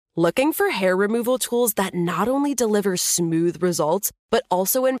Looking for hair removal tools that not only deliver smooth results, but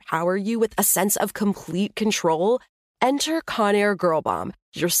also empower you with a sense of complete control? Enter Conair Girl Bomb,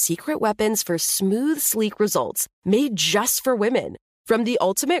 your secret weapons for smooth, sleek results, made just for women. From the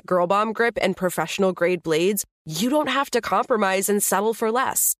ultimate Girl Bomb grip and professional-grade blades, you don't have to compromise and settle for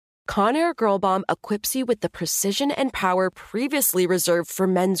less. Conair Girl Bomb equips you with the precision and power previously reserved for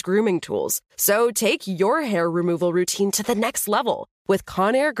men's grooming tools. So take your hair removal routine to the next level with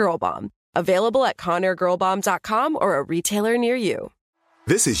Conair Girl Bomb. Available at ConairGirlBomb.com or a retailer near you.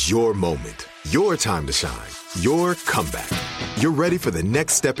 This is your moment, your time to shine, your comeback. You're ready for the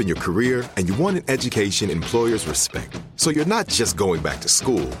next step in your career, and you want an education employers respect. So you're not just going back to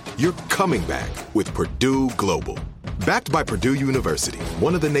school, you're coming back with Purdue Global. Backed by Purdue University,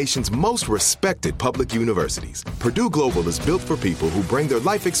 one of the nation's most respected public universities, Purdue Global is built for people who bring their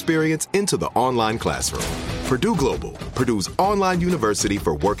life experience into the online classroom. Purdue Global, Purdue's online university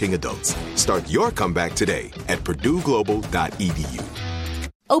for working adults. Start your comeback today at purdueglobal.edu.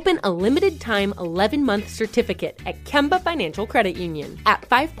 Open a limited-time 11-month certificate at Kemba Financial Credit Union. At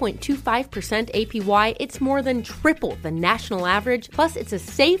 5.25% APY, it's more than triple the national average, plus it's a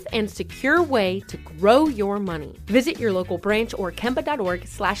safe and secure way to grow your money. Visit your local branch or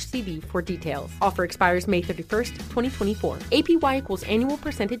kemba.org/cb for details. Offer expires May 31st, 2024. APY equals annual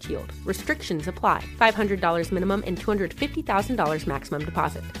percentage yield. Restrictions apply. $500 minimum and $250,000 maximum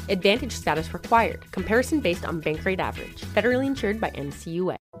deposit. Advantage status required. Comparison based on bank rate average. Federally insured by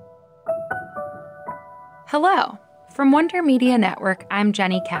NCUA. Hello. From Wonder Media Network, I'm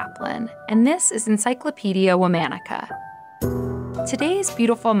Jenny Kaplan, and this is Encyclopedia Womanica. Today's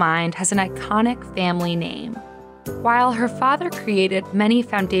beautiful mind has an iconic family name. While her father created many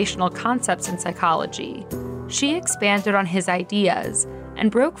foundational concepts in psychology, she expanded on his ideas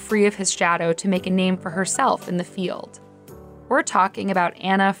and broke free of his shadow to make a name for herself in the field. We're talking about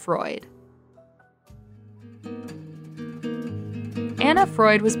Anna Freud. Anna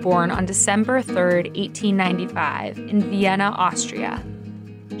Freud was born on December 3, 1895, in Vienna, Austria.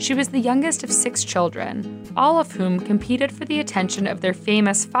 She was the youngest of 6 children, all of whom competed for the attention of their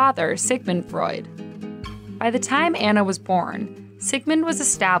famous father, Sigmund Freud. By the time Anna was born, Sigmund was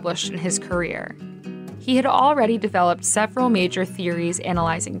established in his career. He had already developed several major theories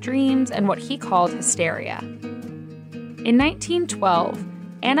analyzing dreams and what he called hysteria. In 1912,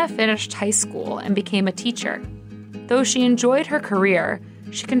 Anna finished high school and became a teacher. Though she enjoyed her career,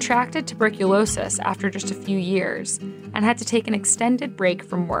 she contracted tuberculosis after just a few years and had to take an extended break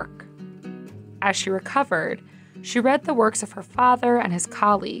from work. As she recovered, she read the works of her father and his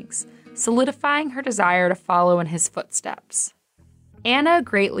colleagues, solidifying her desire to follow in his footsteps. Anna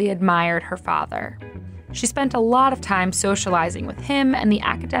greatly admired her father. She spent a lot of time socializing with him and the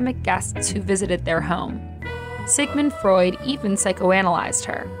academic guests who visited their home. Sigmund Freud even psychoanalyzed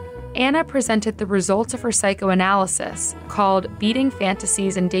her. Anna presented the results of her psychoanalysis, called Beating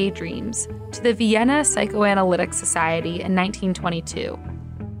Fantasies and Daydreams, to the Vienna Psychoanalytic Society in 1922.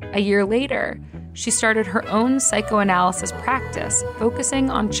 A year later, she started her own psychoanalysis practice focusing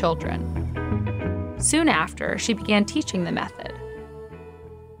on children. Soon after, she began teaching the method.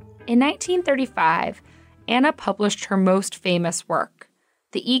 In 1935, Anna published her most famous work,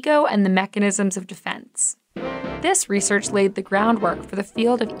 The Ego and the Mechanisms of Defense. This research laid the groundwork for the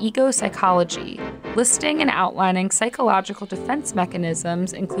field of ego psychology, listing and outlining psychological defense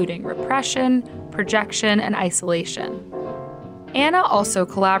mechanisms including repression, projection, and isolation. Anna also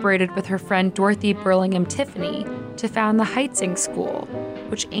collaborated with her friend Dorothy Burlingham Tiffany to found the Heitzing School,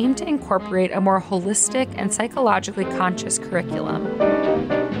 which aimed to incorporate a more holistic and psychologically conscious curriculum.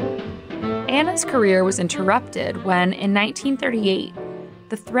 Anna's career was interrupted when, in 1938,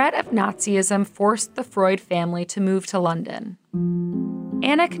 the threat of Nazism forced the Freud family to move to London.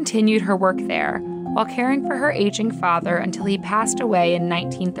 Anna continued her work there while caring for her aging father until he passed away in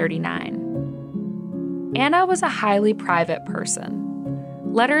 1939. Anna was a highly private person.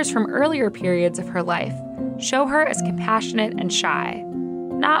 Letters from earlier periods of her life show her as compassionate and shy,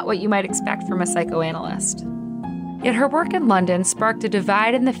 not what you might expect from a psychoanalyst. Yet her work in London sparked a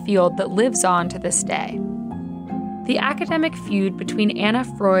divide in the field that lives on to this day. The academic feud between Anna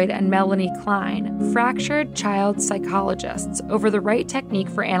Freud and Melanie Klein fractured child psychologists over the right technique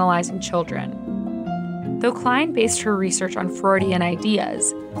for analyzing children. Though Klein based her research on Freudian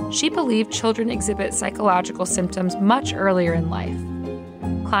ideas, she believed children exhibit psychological symptoms much earlier in life.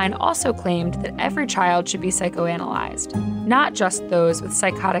 Klein also claimed that every child should be psychoanalyzed, not just those with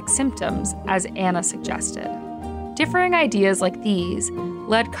psychotic symptoms, as Anna suggested. Differing ideas like these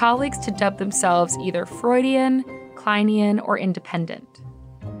led colleagues to dub themselves either Freudian, Kleinian, or independent.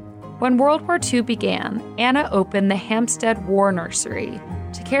 When World War II began, Anna opened the Hampstead War Nursery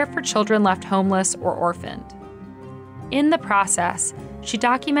to care for children left homeless or orphaned. In the process, she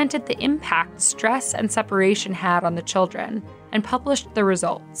documented the impact stress and separation had on the children and published the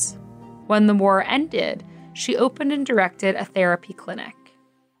results. When the war ended, she opened and directed a therapy clinic.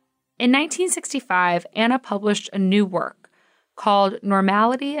 In 1965, Anna published a new work called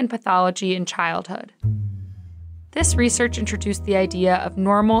Normality and Pathology in Childhood. This research introduced the idea of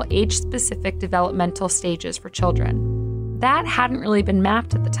normal age-specific developmental stages for children. That hadn't really been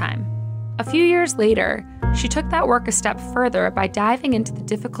mapped at the time. A few years later, she took that work a step further by diving into the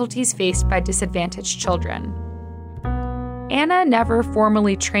difficulties faced by disadvantaged children. Anna never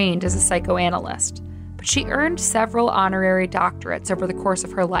formally trained as a psychoanalyst, but she earned several honorary doctorates over the course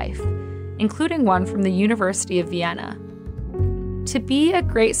of her life, including one from the University of Vienna. To be a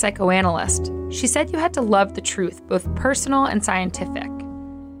great psychoanalyst, she said you had to love the truth, both personal and scientific,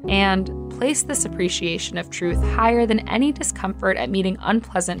 and place this appreciation of truth higher than any discomfort at meeting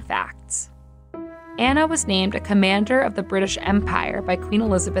unpleasant facts. Anna was named a Commander of the British Empire by Queen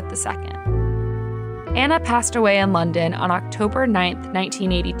Elizabeth II. Anna passed away in London on October 9,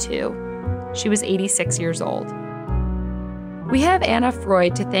 1982. She was 86 years old. We have Anna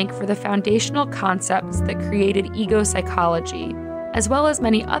Freud to thank for the foundational concepts that created ego psychology, as well as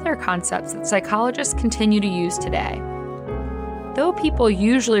many other concepts that psychologists continue to use today. Though people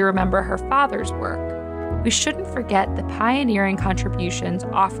usually remember her father's work, we shouldn't forget the pioneering contributions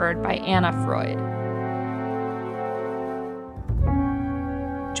offered by Anna Freud.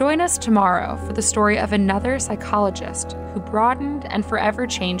 Join us tomorrow for the story of another psychologist who broadened and forever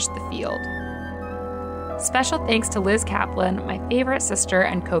changed the field. Special thanks to Liz Kaplan, my favorite sister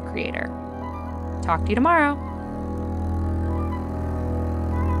and co-creator. Talk to you tomorrow.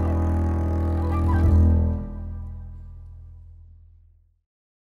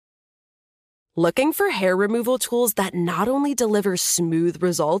 Looking for hair removal tools that not only deliver smooth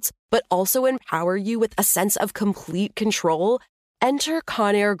results, but also empower you with a sense of complete control? Enter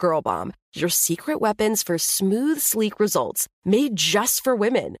Conair Girl Bomb, your secret weapons for smooth, sleek results, made just for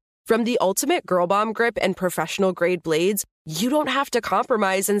women. From the ultimate Girl Bomb grip and professional-grade blades, you don't have to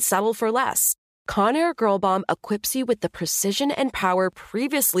compromise and settle for less. Conair Girl Bomb equips you with the precision and power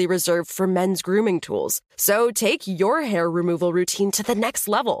previously reserved for men's grooming tools. So take your hair removal routine to the next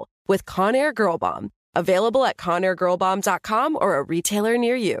level with Conair Girl Bomb. Available at ConairGirlBomb.com or a retailer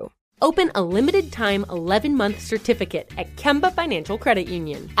near you. Open a limited-time 11-month certificate at Kemba Financial Credit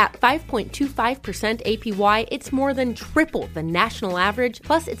Union. At 5.25% APY, it's more than triple the national average,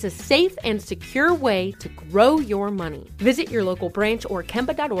 plus it's a safe and secure way to grow your money. Visit your local branch or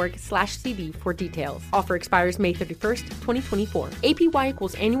kemba.org/cb for details. Offer expires May 31st, 2024. APY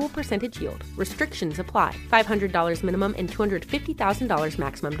equals annual percentage yield. Restrictions apply. $500 minimum and $250,000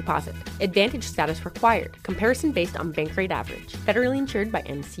 maximum deposit. Advantage status required. Comparison based on bank rate average. Federally insured by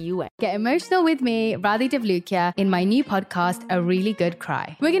NCUA. Get emotional with me, Radhi Devlukia, in my new podcast, A Really Good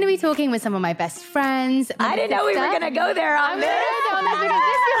Cry. We're going to be talking with some of my best friends. I didn't know we were going to go there on this.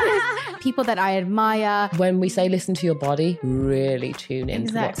 People that I admire. When we say listen to your body, really tune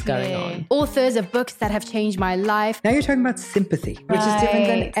into what's going on. Authors of books that have changed my life. Now you're talking about sympathy, which is different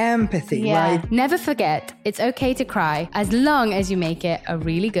than empathy, right? Never forget, it's okay to cry as long as you make it a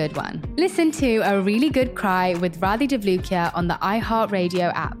really good one. Listen to A Really Good Cry with Radhi Devlukia on the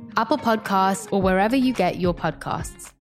iHeartRadio app, Apple Podcasts, or wherever you get your podcasts.